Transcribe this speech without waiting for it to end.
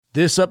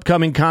This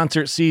upcoming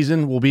concert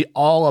season will be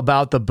all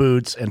about the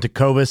boots, and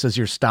Tecovas is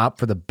your stop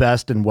for the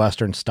best in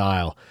Western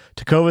style.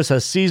 Tecovas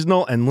has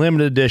seasonal and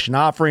limited edition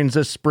offerings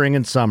this spring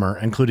and summer,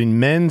 including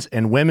men's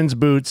and women's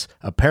boots,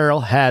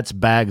 apparel, hats,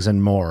 bags,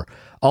 and more.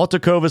 All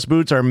Tecovas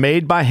boots are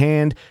made by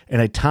hand in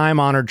a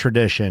time-honored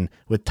tradition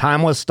with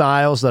timeless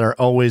styles that are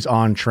always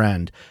on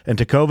trend. And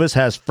Tecovas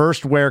has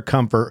first wear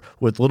comfort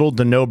with little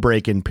to no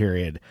break-in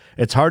period.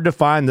 It's hard to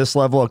find this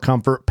level of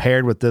comfort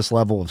paired with this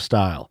level of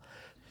style.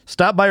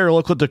 Stop by your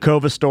local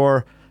Tecovas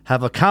store,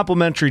 have a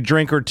complimentary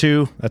drink or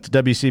two, that's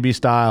WCB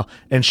style,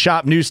 and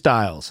shop new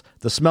styles.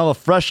 The smell of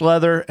fresh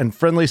leather and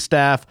friendly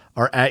staff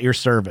are at your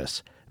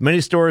service. Many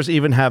stores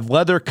even have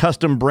leather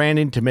custom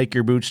branding to make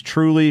your boots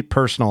truly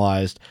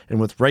personalized.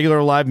 And with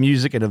regular live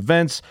music and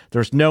events,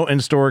 there's no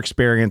in-store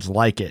experience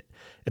like it.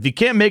 If you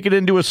can't make it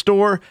into a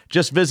store,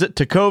 just visit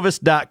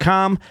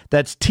tecovas.com.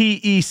 That's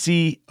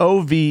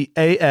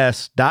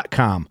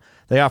TECOVAS.com.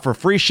 They offer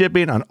free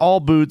shipping on all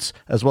boots,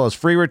 as well as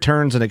free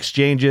returns and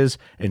exchanges,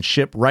 and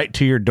ship right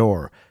to your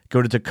door.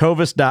 Go to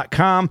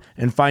tecovas.com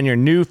and find your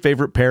new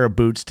favorite pair of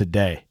boots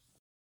today.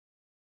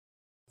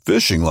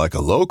 Fishing like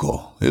a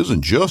local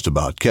isn't just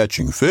about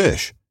catching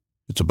fish.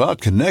 It's about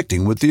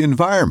connecting with the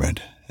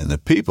environment and the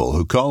people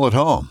who call it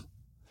home.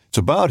 It's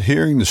about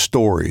hearing the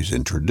stories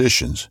and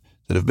traditions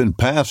that have been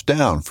passed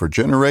down for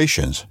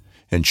generations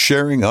and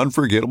sharing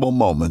unforgettable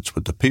moments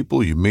with the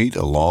people you meet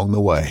along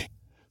the way.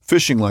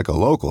 Fishing like a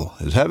local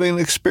is having an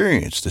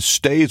experience that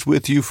stays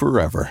with you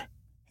forever.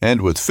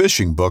 And with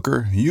Fishing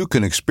Booker, you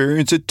can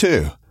experience it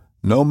too,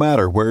 no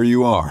matter where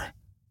you are.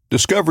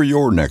 Discover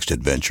your next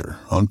adventure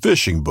on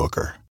Fishing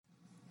Booker.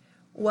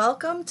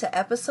 Welcome to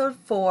episode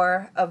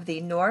 4 of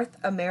the North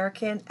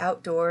American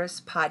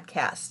Outdoors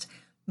podcast.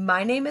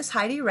 My name is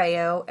Heidi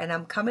Rayo, and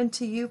I'm coming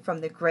to you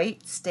from the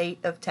great state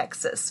of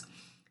Texas.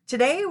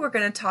 Today, we're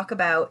going to talk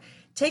about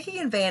taking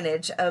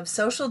advantage of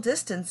social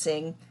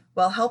distancing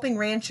while helping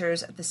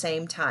ranchers at the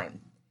same time.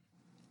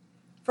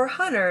 For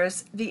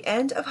hunters, the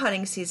end of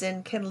hunting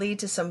season can lead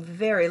to some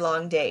very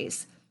long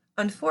days.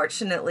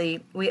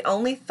 Unfortunately, we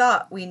only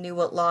thought we knew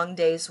what long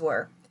days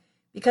were.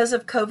 Because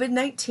of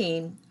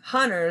COVID-19,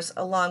 hunters,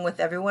 along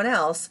with everyone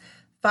else,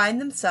 find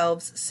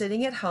themselves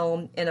sitting at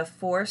home in a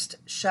forced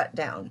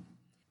shutdown.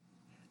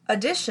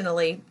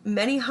 Additionally,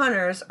 many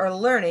hunters are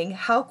learning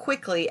how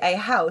quickly a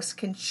house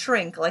can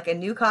shrink like a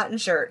new cotton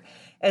shirt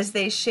as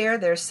they share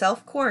their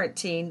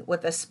self-quarantine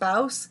with a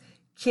spouse,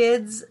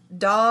 kids,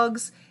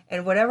 dogs,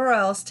 and whatever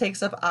else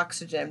takes up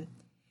oxygen.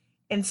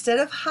 Instead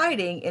of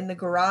hiding in the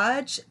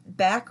garage,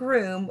 back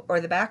room, or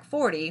the back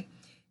 40,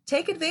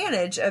 take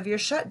advantage of your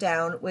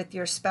shutdown with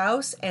your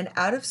spouse and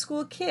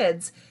out-of-school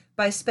kids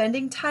by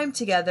spending time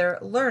together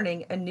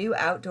learning a new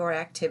outdoor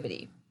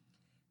activity.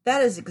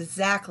 That is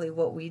exactly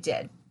what we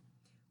did.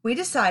 We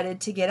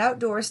decided to get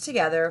outdoors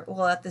together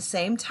while at the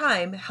same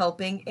time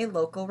helping a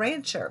local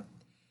rancher.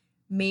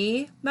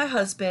 Me, my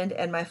husband,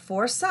 and my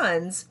 4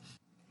 sons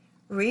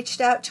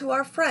reached out to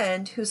our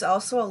friend who's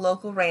also a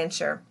local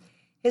rancher.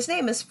 His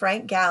name is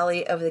Frank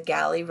Galley of the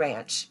Galley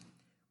Ranch.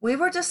 We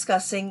were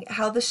discussing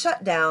how the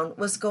shutdown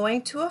was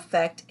going to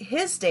affect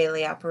his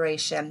daily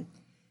operation.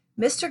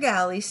 Mr.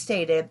 Galley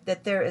stated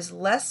that there is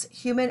less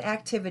human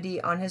activity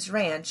on his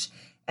ranch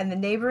and the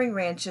neighboring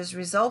ranches,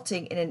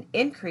 resulting in an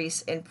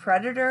increase in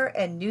predator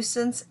and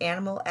nuisance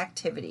animal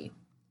activity.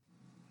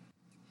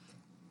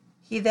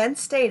 He then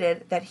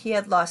stated that he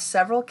had lost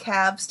several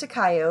calves to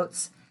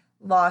coyotes,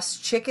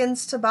 lost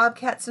chickens to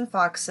bobcats and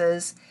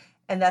foxes,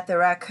 and that the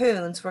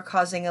raccoons were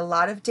causing a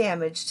lot of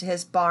damage to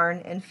his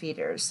barn and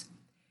feeders.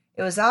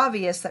 It was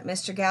obvious that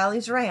Mr.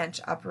 Galley's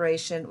ranch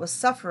operation was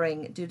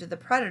suffering due to the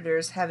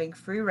predators having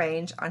free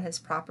range on his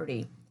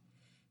property.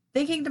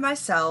 Thinking to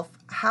myself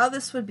how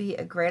this would be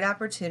a great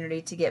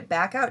opportunity to get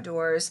back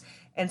outdoors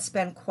and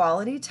spend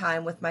quality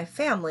time with my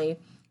family,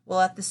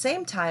 while at the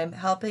same time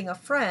helping a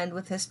friend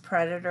with his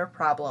predator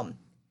problem.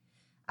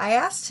 I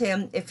asked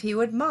him if he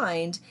would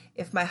mind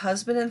if my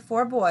husband and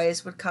 4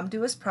 boys would come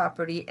to his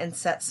property and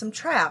set some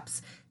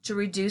traps to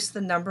reduce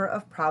the number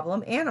of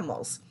problem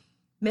animals.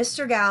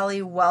 Mr.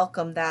 Galley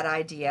welcomed that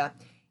idea.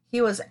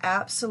 He was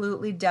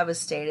absolutely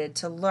devastated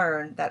to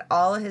learn that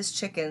all of his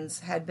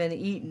chickens had been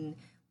eaten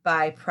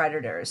by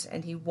predators,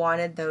 and he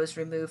wanted those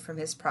removed from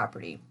his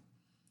property.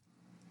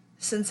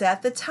 Since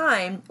at the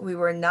time we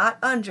were not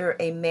under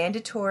a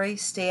mandatory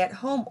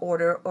stay-at-home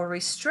order or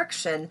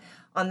restriction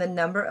on the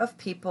number of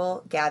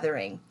people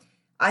gathering,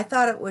 I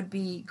thought it would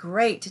be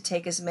great to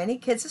take as many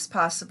kids as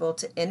possible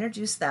to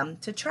introduce them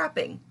to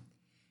trapping.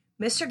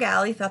 Mr.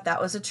 Galley thought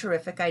that was a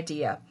terrific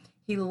idea.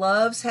 He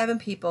loves having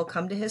people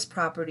come to his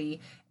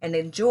property and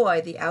enjoy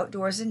the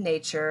outdoors and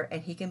nature,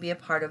 and he can be a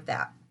part of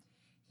that.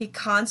 He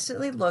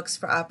constantly looks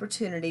for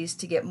opportunities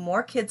to get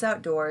more kids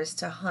outdoors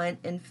to hunt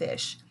and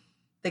fish.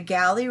 The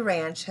Galley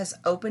Ranch has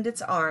opened its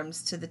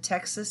arms to the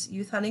Texas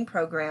Youth Hunting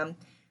Program,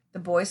 the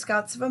Boy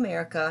Scouts of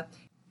America,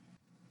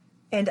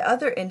 and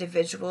other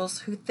individuals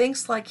who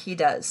thinks like he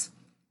does,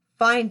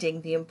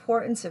 finding the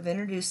importance of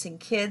introducing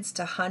kids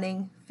to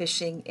hunting,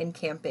 fishing, and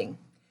camping.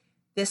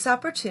 This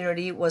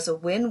opportunity was a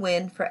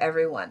win-win for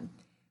everyone.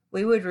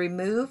 We would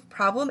remove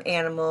problem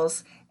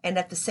animals and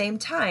at the same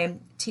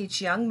time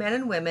teach young men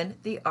and women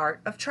the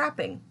art of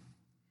trapping.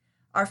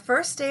 Our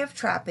first day of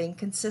trapping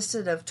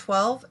consisted of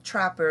 12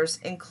 trappers,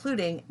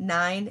 including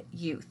 9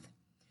 youth.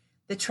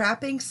 The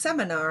trapping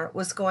seminar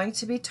was going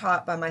to be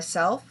taught by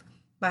myself,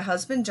 my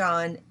husband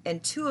John,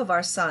 and 2 of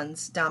our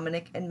sons,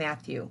 Dominic and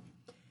Matthew.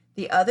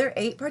 The other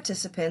 8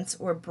 participants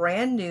were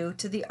brand new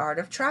to the art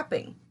of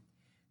trapping.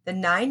 The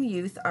 9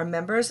 youth are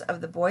members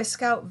of the Boy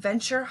Scout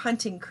Venture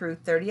Hunting Crew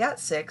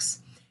 30-6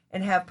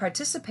 and have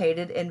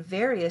participated in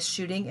various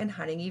shooting and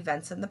hunting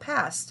events in the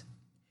past.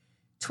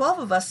 12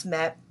 of us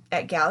met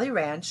at Galley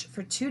Ranch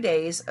for 2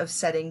 days of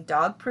setting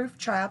dog-proof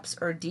traps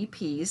or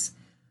DPs,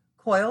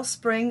 coil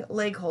spring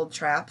leg hold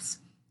traps,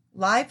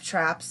 live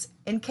traps,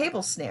 and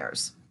cable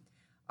snares.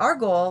 Our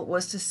goal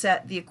was to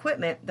set the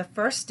equipment the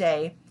first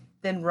day,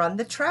 then run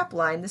the trap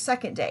line the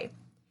second day.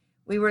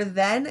 We were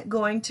then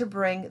going to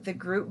bring the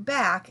group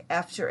back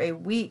after a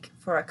week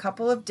for a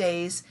couple of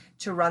days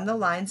to run the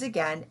lines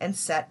again and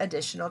set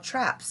additional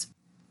traps.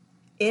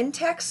 In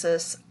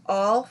Texas,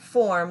 all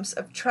forms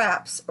of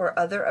traps or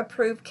other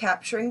approved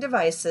capturing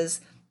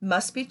devices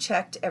must be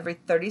checked every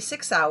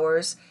 36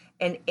 hours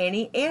and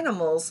any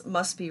animals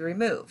must be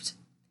removed.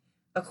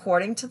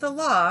 According to the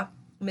law,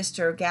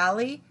 Mr.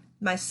 Galley,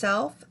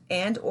 myself,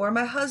 and or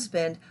my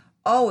husband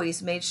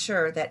always made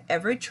sure that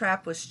every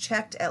trap was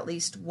checked at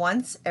least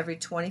once every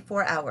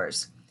 24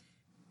 hours.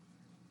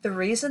 The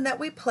reason that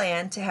we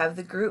plan to have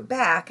the group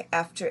back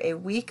after a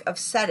week of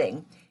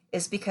setting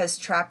is because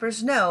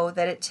trappers know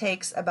that it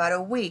takes about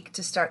a week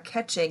to start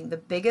catching the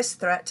biggest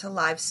threat to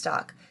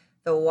livestock,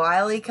 the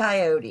Wile E.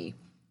 Coyote.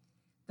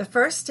 The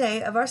first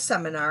day of our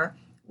seminar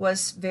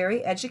was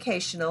very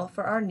educational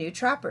for our new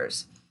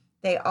trappers.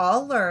 They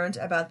all learned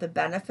about the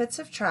benefits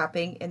of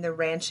trapping in the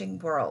ranching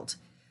world.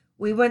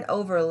 We went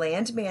over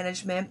land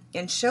management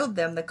and showed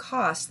them the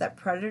costs that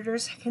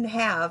predators can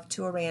have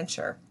to a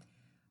rancher.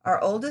 Our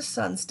oldest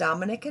sons,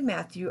 Dominic and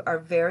Matthew, are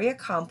very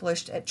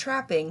accomplished at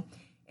trapping,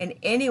 and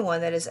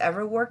anyone that has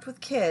ever worked with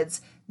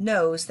kids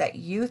knows that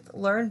youth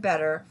learn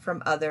better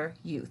from other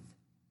youth.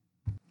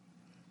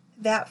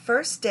 That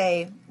first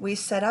day, we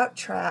set out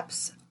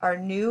traps. Our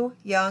new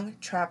young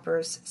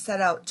trappers set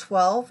out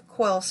 12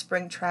 coil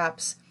spring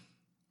traps,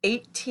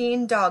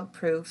 18 dog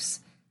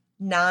proofs,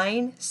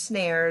 9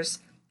 snares,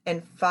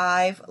 and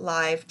 5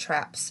 live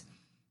traps.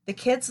 The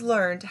kids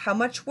learned how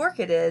much work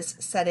it is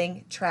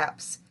setting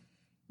traps.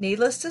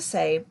 Needless to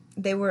say,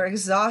 they were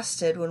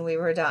exhausted when we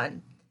were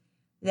done.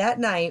 That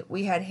night,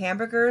 we had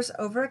hamburgers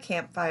over a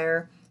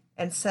campfire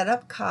and set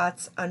up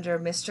cots under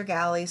Mr.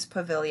 Galley's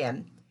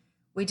pavilion.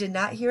 We did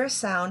not hear a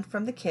sound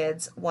from the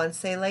kids once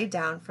they lay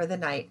down for the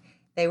night.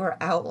 They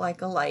were out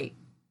like a light.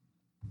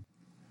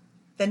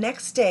 The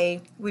next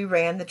day, we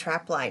ran the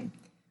trap line.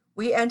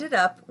 We ended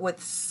up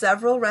with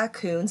several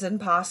raccoons and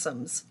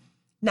possums.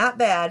 Not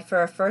bad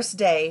for a first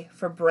day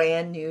for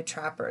brand new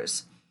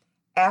trappers.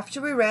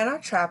 After we ran our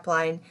trap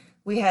line,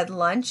 we had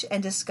lunch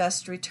and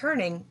discussed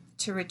return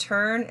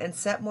and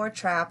set more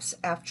traps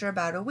after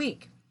about a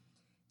week.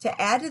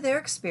 To add to their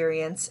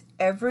experience,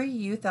 every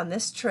youth on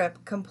this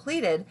trip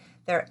completed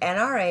their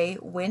NRA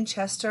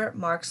Winchester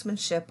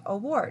Marksmanship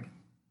Award.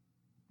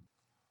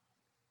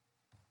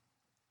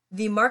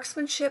 The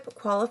Marksmanship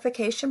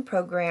Qualification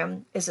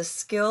Program is a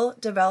skill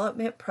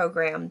development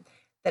program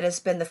that has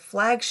been the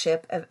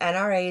flagship of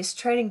NRA's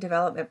training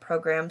development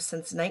program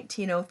since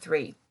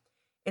 1903.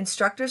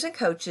 Instructors and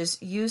coaches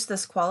use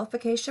this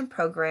qualification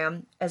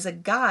program as a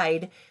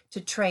guide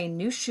to train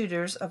new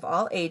shooters of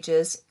all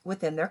ages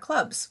within their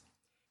clubs.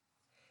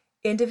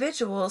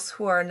 Individuals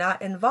who are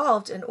not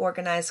involved in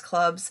organized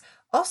clubs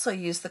also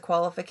use the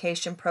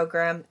qualification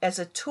program as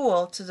a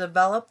tool to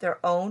develop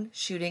their own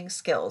shooting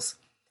skills.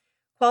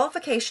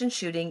 Qualification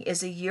shooting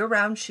is a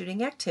year-round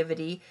shooting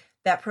activity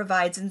that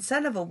provides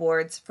incentive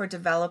awards for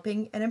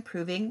developing and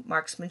improving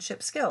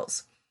marksmanship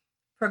skills.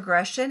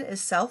 Progression is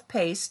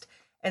self-paced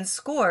and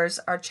scores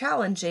are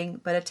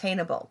challenging but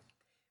attainable.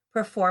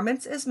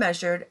 Performance is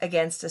measured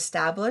against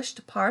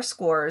established par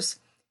scores.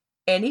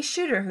 Any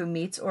shooter who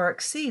meets or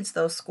exceeds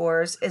those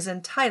scores is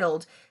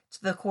entitled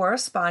to the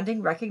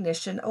corresponding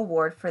recognition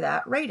award for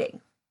that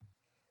rating.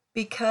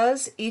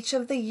 Because each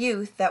of the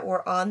youth that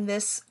were on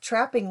this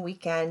trapping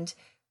weekend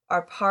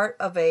are part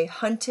of a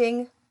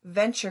hunting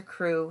venture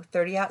crew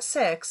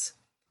 30-6,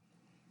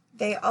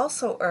 they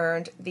also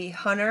earned the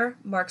Hunter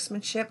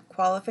Marksmanship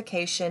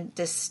Qualification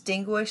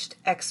Distinguished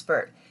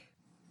Expert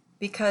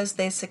because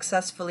they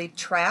successfully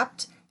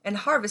trapped and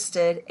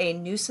harvested a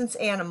nuisance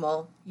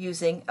animal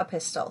using a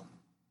pistol.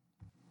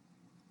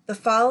 The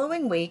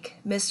following week,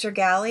 Mr.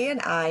 Galley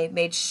and I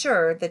made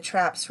sure the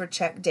traps were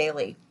checked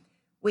daily.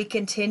 We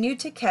continued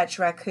to catch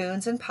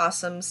raccoons and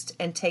possums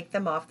and take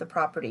them off the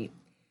property.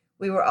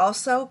 We were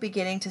also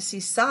beginning to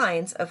see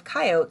signs of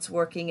coyotes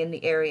working in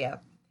the area.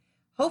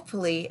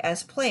 Hopefully,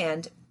 as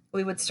planned,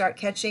 we would start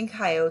catching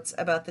coyotes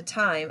about the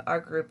time our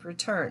group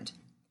returned.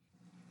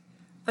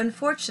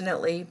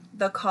 Unfortunately,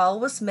 the call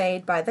was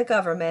made by the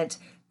government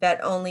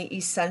that only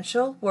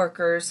essential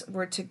workers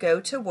were to go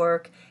to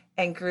work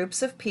and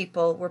groups of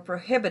people were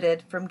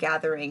prohibited from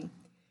gathering.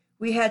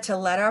 We had to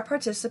let our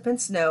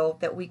participants know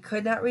that we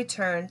could not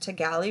return to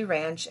Galley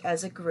Ranch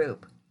as a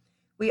group.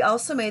 We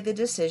also made the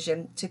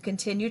decision to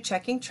continue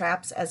checking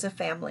traps as a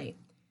family.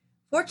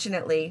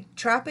 Fortunately,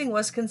 trapping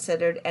was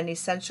considered an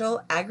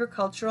essential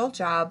agricultural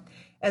job,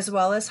 as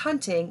well as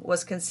hunting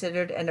was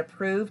considered an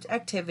approved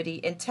activity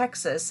in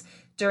Texas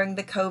during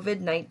the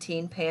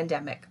COVID-19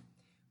 pandemic.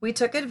 We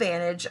took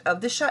advantage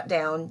of the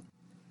shutdown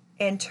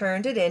and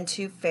turned it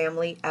into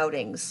family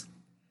outings.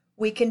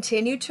 We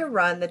continued to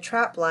run the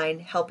trap line,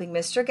 helping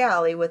Mr.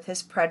 Galley with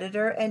his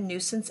predator and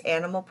nuisance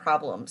animal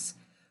problems.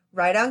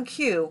 Right on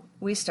cue,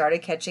 we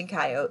started catching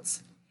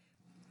coyotes.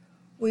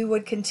 We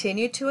would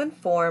continue to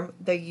inform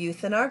the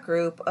youth in our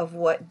group of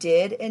what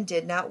did and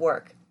did not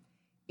work.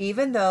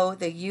 Even though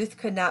the youth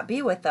could not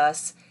be with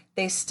us,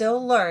 they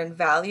still learned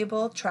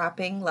valuable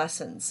trapping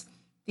lessons.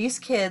 These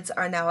kids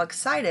are now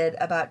excited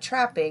about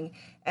trapping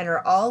and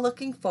are all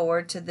looking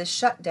forward to this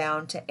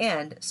shutdown to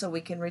end so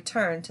we can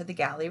return to the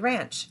Galley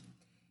Ranch.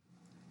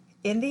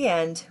 In the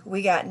end,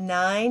 we got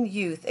 9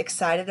 youth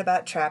excited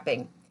about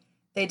trapping.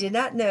 They did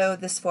not know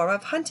this form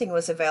of hunting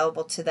was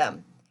available to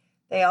them.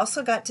 They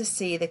also got to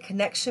see the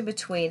connection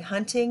between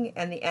hunting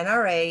and the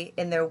NRA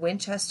in their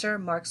Winchester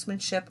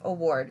Marksmanship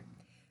Award.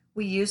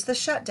 We used the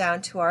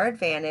shutdown to our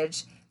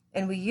advantage,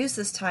 and we used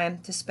this time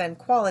to spend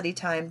quality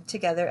time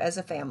together as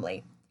a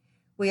family.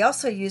 We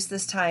also used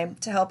this time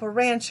to help a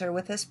rancher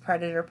with his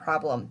predator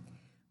problem.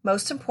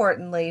 Most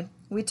importantly,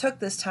 we took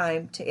this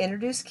time to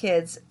introduce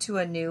kids to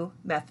a new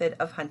method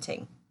of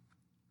hunting.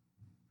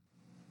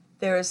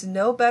 There is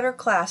no better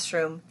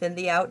classroom than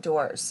the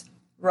outdoors,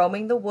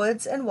 roaming the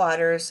woods and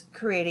waters,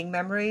 creating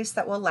memories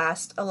that will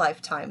last a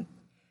lifetime.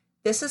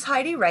 This is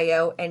Heidi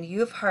Rayo, and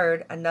you've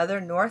heard another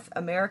North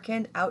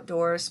American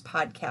Outdoors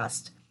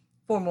podcast.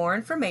 For more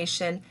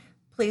information,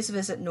 please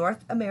visit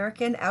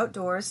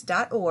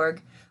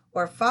NorthAmericanOutdoors.org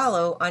or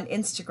follow on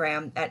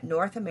Instagram at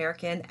North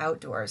American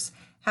Outdoors.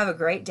 Have a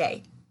great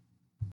day.